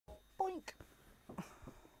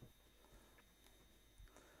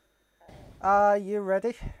Are you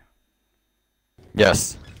ready?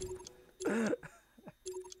 Yes.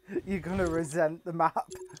 You're gonna resent the map.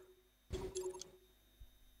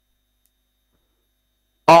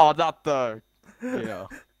 Oh, not the. Yeah.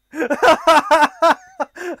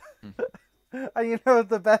 And you know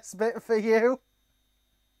the best bit for you?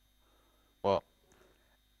 Well.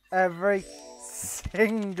 Every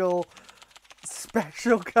single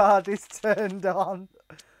special card is turned on.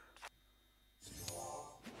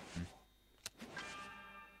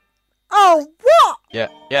 Oh, what? Yeah.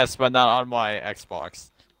 Yes, but not on my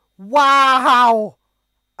Xbox. Wow!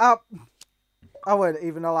 I weren't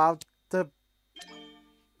even allowed to.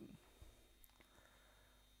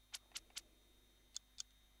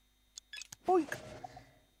 Boink.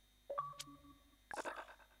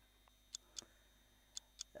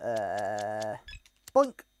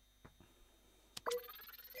 Boink.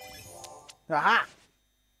 Aha!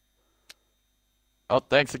 Oh,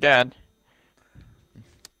 thanks again.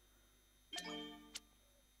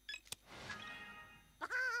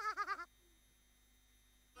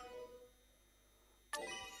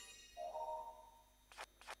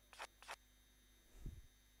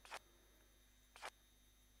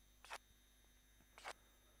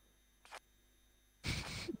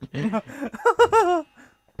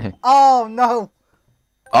 Oh no!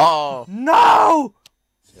 Oh, No!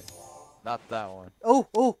 not that one. Oh,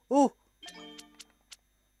 oh, oh!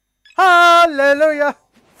 Hallelujah!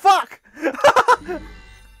 Fuck!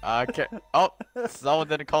 Okay. Oh, someone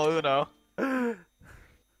didn't call Uno.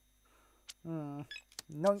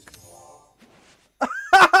 Nunk.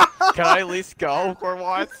 Can I at least go for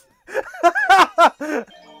once?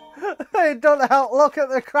 It doesn't help. Look at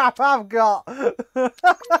the crap I've got.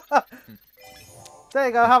 There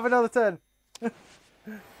you go. Have another turn.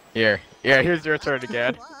 Here. Yeah, here's your turn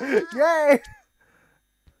again. Yay!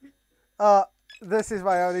 This is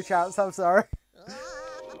my only chance. I'm sorry.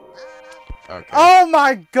 Okay. Oh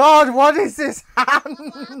my god! What is this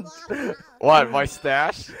hand? What, my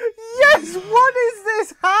stash? Yes. What is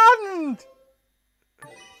this hand?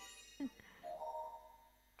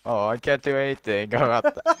 Oh, I can't do anything about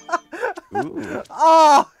that. Ooh.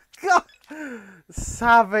 Oh god!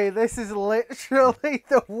 Savvy, this is literally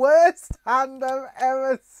the worst hand I've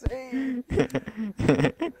ever seen.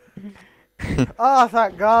 Oh,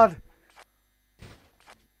 thank God.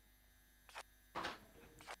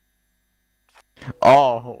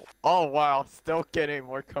 Oh, wow, still getting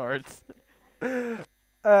more cards.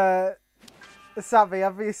 Savvy,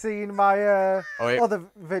 have you seen my Oh, wait. other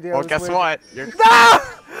videos? Well, guess what? You're... No!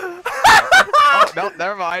 Oh, no,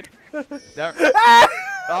 never mind.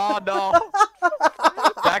 Oh, no.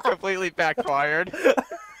 That completely backfired.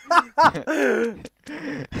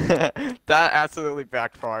 That absolutely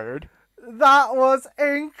backfired. That was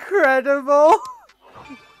incredible.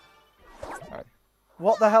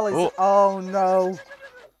 What the hell is Ooh. it? Oh no.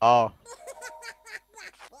 Oh.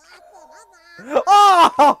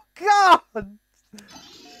 Oh God.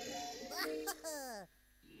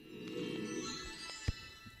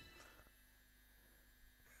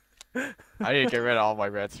 I need to get rid of all my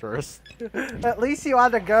reds first. At least you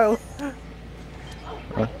had a go.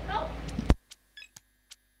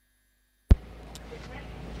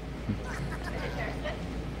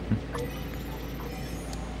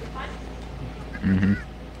 Mm-hmm.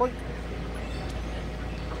 Boink.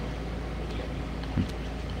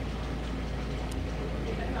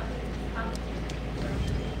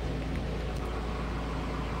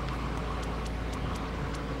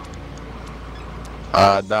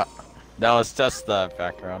 That was just the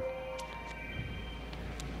background.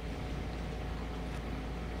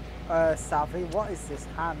 Savvy, what is this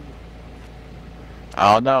hand?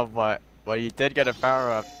 I don't know, but you did get a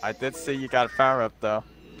power up. I did see you got a power up though.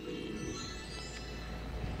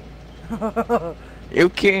 You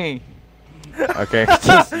king. Okay.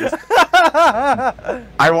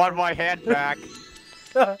 I want my hand back.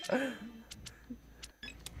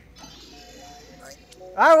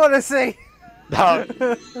 I want to see. No.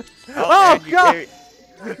 Oh and God!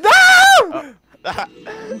 Oh. No!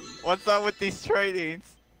 What's up with these tradings?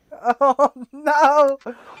 Oh no!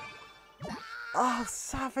 Oh,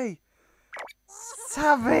 Savvy!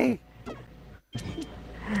 Savvy!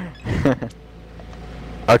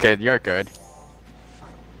 Okay, you're good.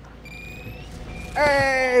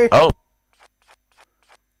 Hey! Oh.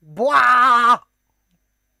 Blah!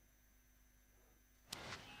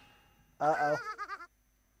 Uh-oh.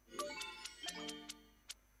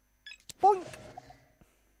 Boink!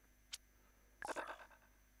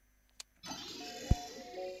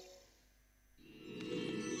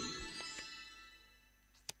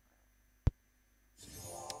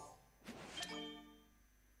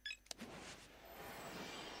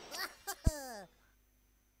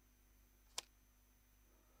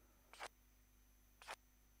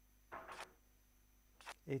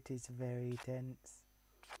 It is very tense.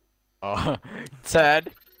 Oh,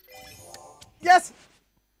 Ted. Yes!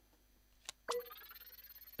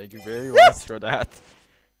 Thank you very Yes! much for that.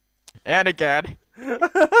 And again.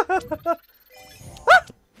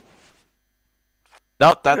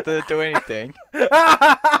 Nope, that didn't do anything.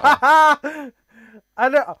 I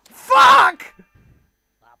know. Fuck!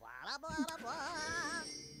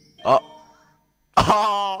 Oh.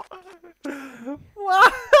 Oh.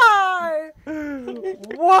 Why?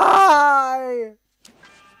 Why?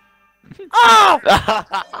 Oh!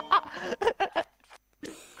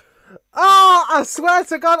 Oh! I swear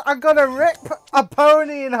to God, I'm gonna rip a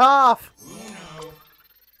pony in half.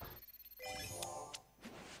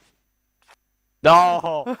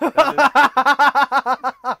 No.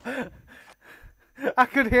 I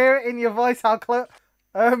could hear it in your voice. How close?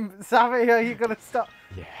 Savvy, are you gonna stop?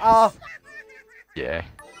 Yes. Oh. Yeah.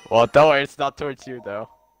 Well, don't worry, it's not towards you though.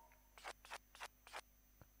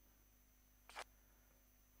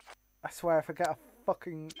 I swear, if I get a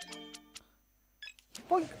fucking.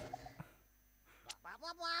 Boink.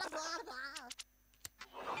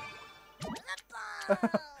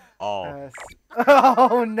 Oh. Yes.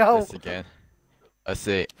 Oh no. This again. Let's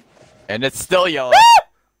see. And it's still yellow.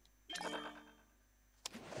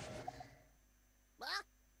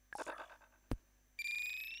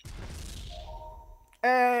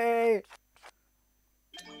 Hey.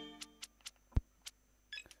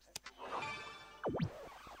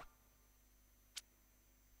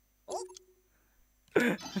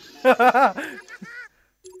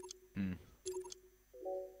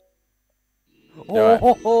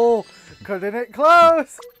 Oh, cutting it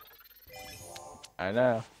close. I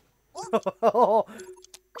know.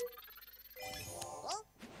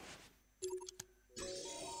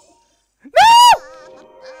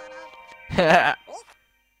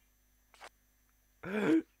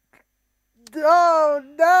 No,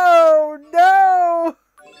 no, no.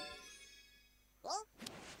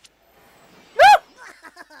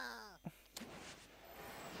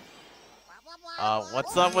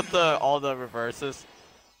 What's up with all the reverses?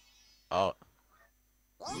 Oh.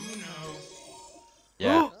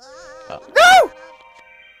 Yeah. No!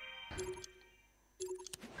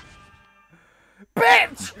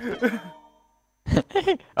 Bitch!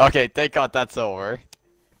 Okay, thank God that's over.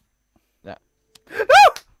 No. No!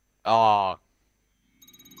 Oh.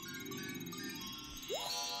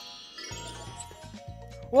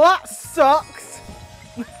 Well, that sucks.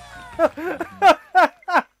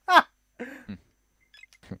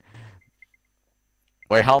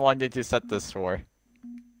 Wait, how long did you set this for?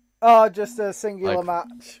 Oh, just a singular Like-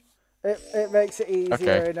 match. It makes it easier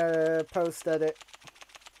Okay. in a post edit.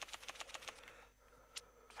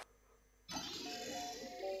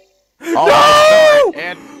 Oh, No!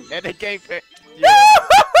 sorry. And it gave it. No!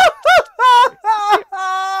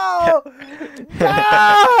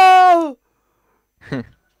 No!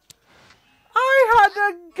 I had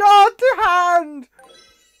a god hand.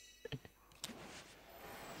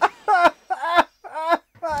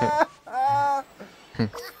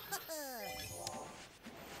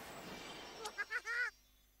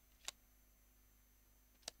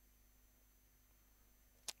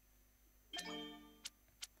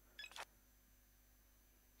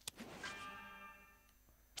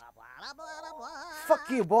 Fuck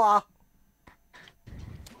you, boy.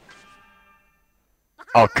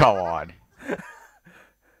 Oh, come on.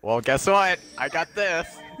 Well, guess what? I got this.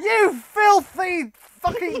 You filthy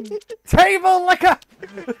fucking table licker.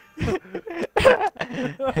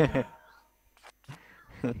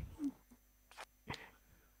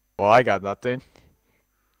 Well, I got nothing.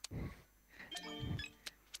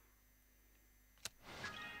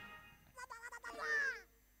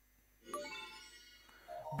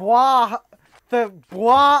 Bois, the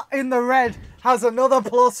bois in the red has another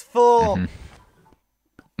 +4.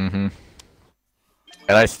 Mm-hmm.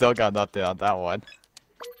 And I still got nothing on that one.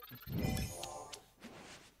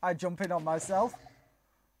 I jump in on myself.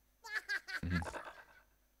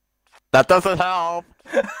 That doesn't help.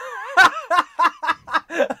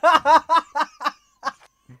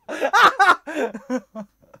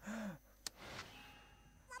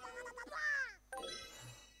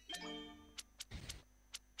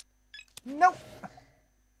 Nope.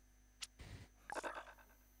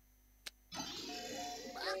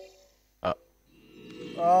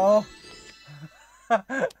 Oh.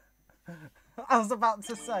 I was about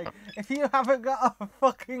to say, if you haven't got a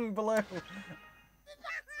fucking blue.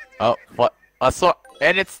 Oh, what? I saw,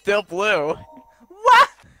 and it's still blue. What?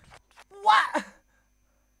 What?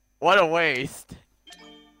 What a waste.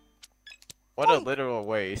 What a literal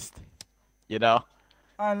waste. You know?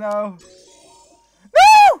 I know.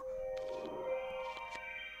 No!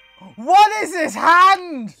 What is his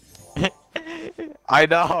hand? I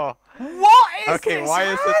know. What is Okay, this why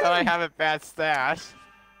hand? is it that I have a bad stash?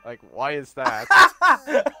 Like, why is that?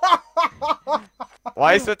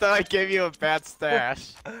 Why is it that I gave you a bad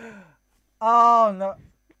stash? Oh no.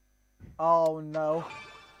 Oh no.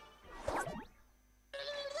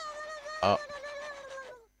 Oh.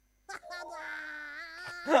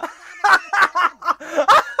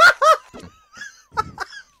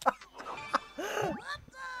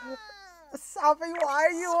 Savvy, why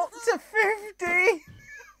are you up to 50?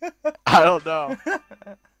 I don't know.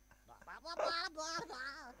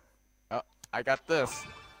 Oh, I got this.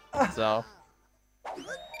 So.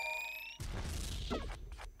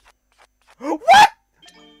 What?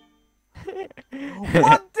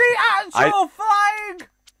 What the actual flying?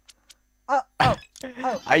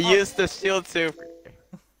 I used the shield to.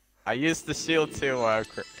 I used the shield to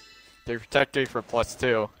protect me for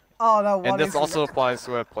 +2. Oh no! And this also applies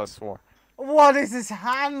to a +4. What is his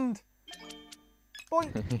hand?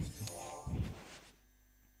 Boink.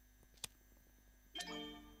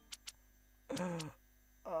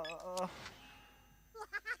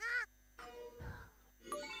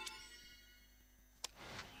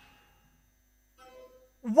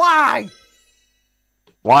 Why?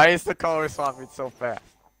 Why is the color swapping so fast?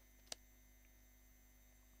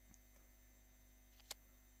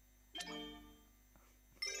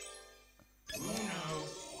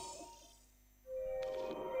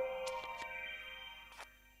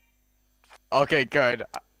 Okay, good.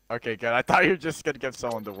 Okay, good. I thought you were just gonna give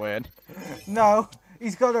someone the win. No,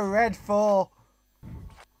 he's got a red 4.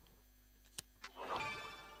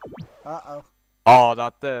 Uh-oh. Oh,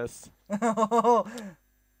 not this.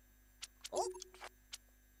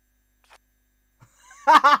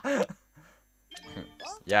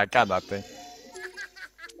 Yeah, I got nothing.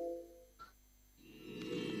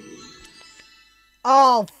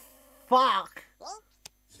 Oh, fuck.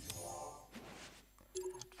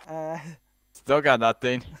 Still got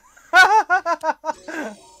nothing.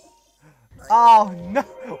 Oh no!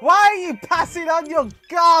 Why are you passing on your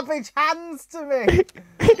garbage hands to me?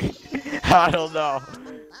 I don't know.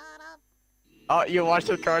 Oh, you want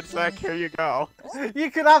your cards back? Here you go. You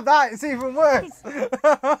can have that. It's even worse.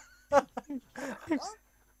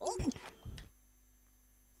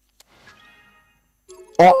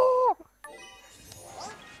 Oh!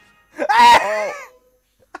 Oh!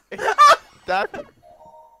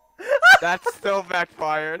 That's still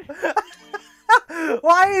backfired.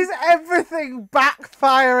 Why is everything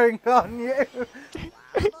backfiring on you?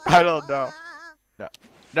 I don't know.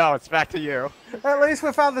 No, it's back to you. At least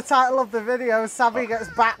we found the title of the video. Savvy gets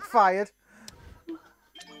backfired.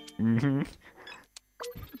 Mm-hmm.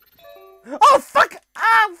 Oh fuck!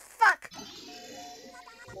 Oh fuck!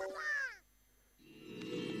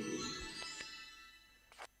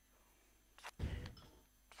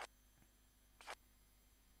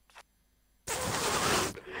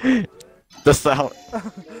 The sound.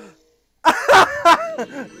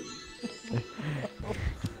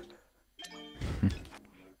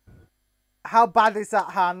 How bad is that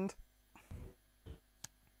hand?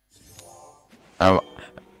 I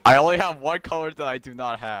only have one color that I do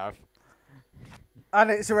not have. And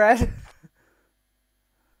it's red.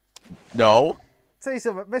 No. See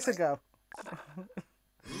something, miss a go.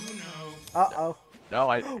 Uh-oh. No,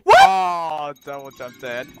 I. What? Oh, double jumped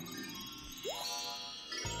in.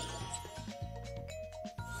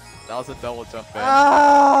 That was a double jump in.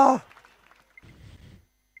 Ah!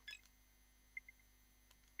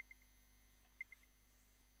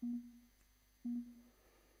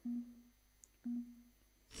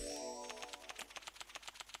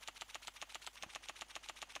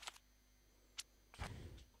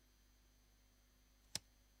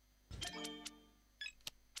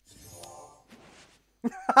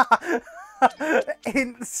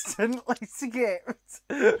 Instantly skipped.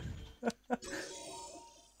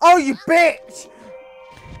 Oh, you bitch!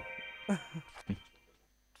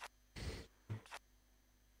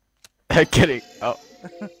 Kidding. Oh.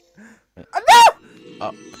 No!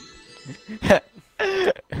 Oh.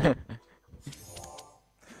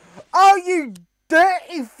 Oh, you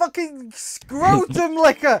dirty fucking scrotum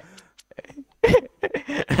licker!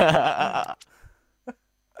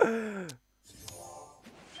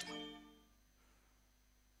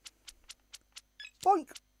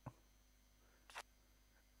 Boink.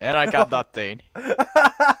 And I got nothing.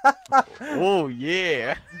 Oh,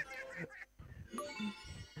 yeah.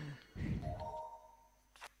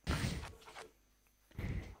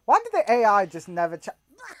 Why did the AI just never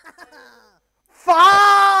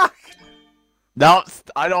Fuck! No,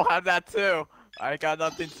 I don't have that too. I got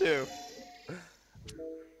nothing too.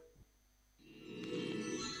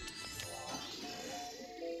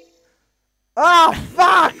 Oh,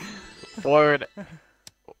 fuck! Forward.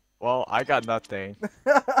 Well, I got nothing.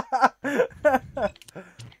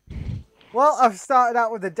 Well, I've started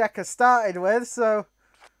out with the deck I started with, so...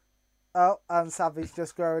 Oh, and Savvy's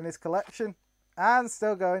just growing his collection. And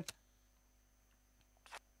still going.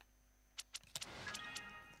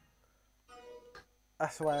 I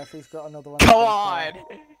swear if he's got another one... Come on!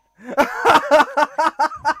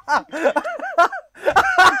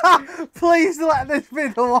 Please let this be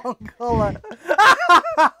the one colour.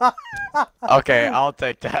 Okay, I'll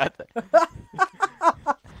take that.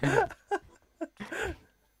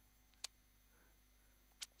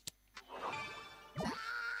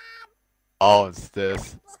 Oh, it's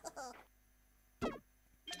this.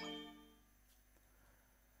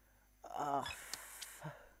 Oh.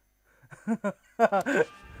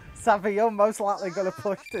 Savvy, you're most likely going to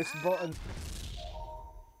push this button.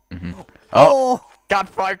 Mm-hmm. Oh! Got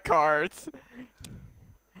 5 cards.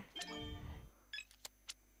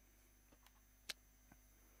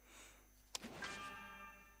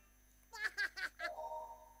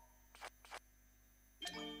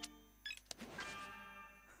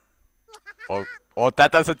 Well,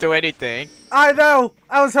 that doesn't do anything. I know!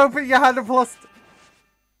 I was hoping you had a plus...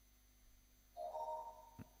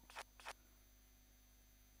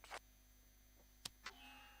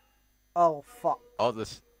 Oh, fuck. Oh,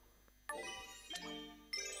 this...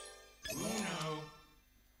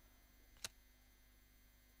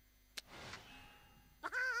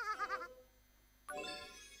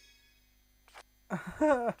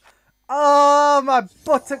 Oh, my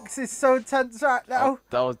buttocks is so tense right now. Oh,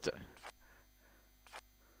 that was...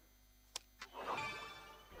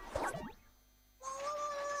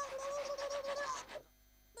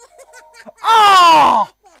 Oh!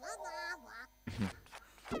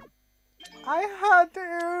 I had to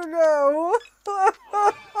know.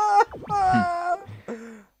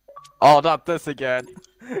 Oh, not this again.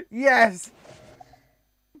 Yes.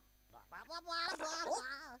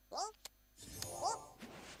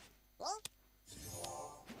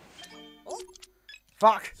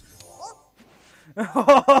 Fuck.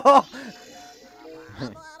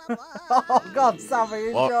 Oh God, Sammy,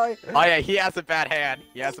 enjoy. Well, oh yeah, he has a bad hand.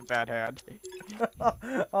 He has a bad hand.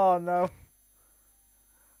 Oh no.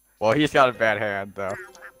 Well, he's got a bad hand though.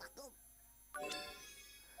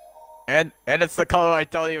 And it's the color I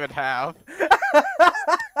don't even have.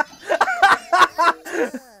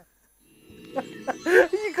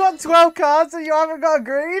 You got 12 cards and you haven't got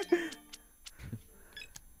green?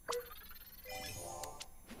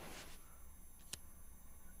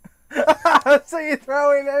 So you're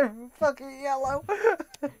throwing in fucking yellow.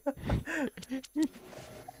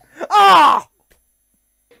 Ah!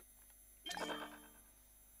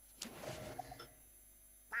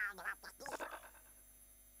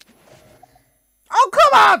 Oh,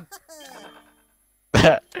 come on!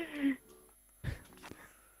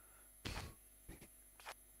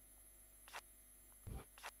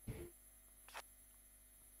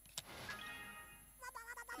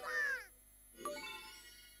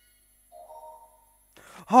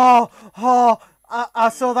 I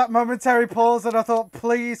saw that momentary pause and I thought,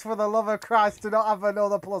 please, for the love of Christ, do not have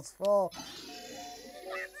another +4.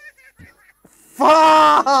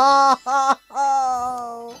 Fuck!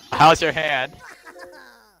 How's your hand?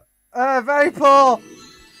 Very poor.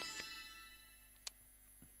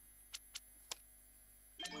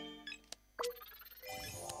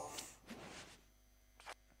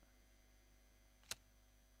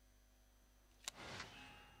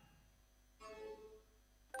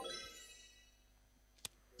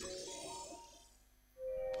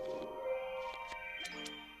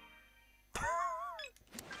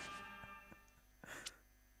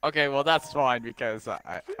 Okay, well that's fine because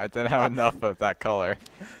I didn't have enough of that color.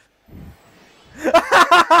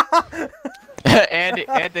 and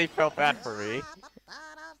they felt bad for me.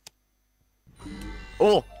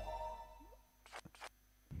 Oh.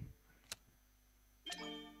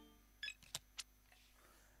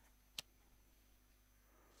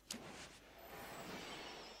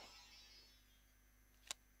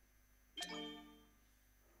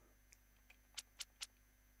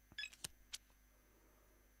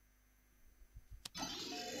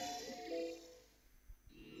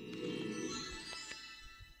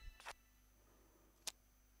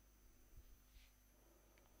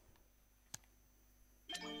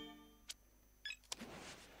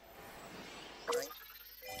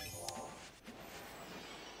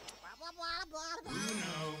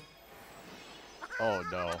 Oh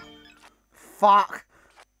no. Fuck.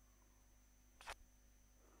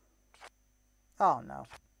 Oh no.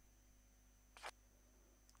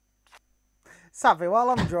 Savvy, while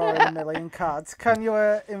I'm drawing a million cards, can you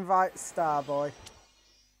invite Starboy?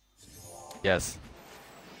 Yes.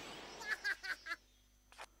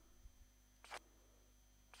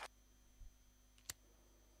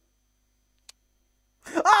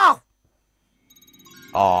 Oh!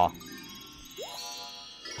 Aw.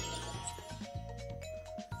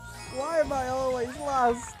 Why am I always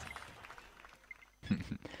last?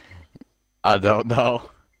 I don't know.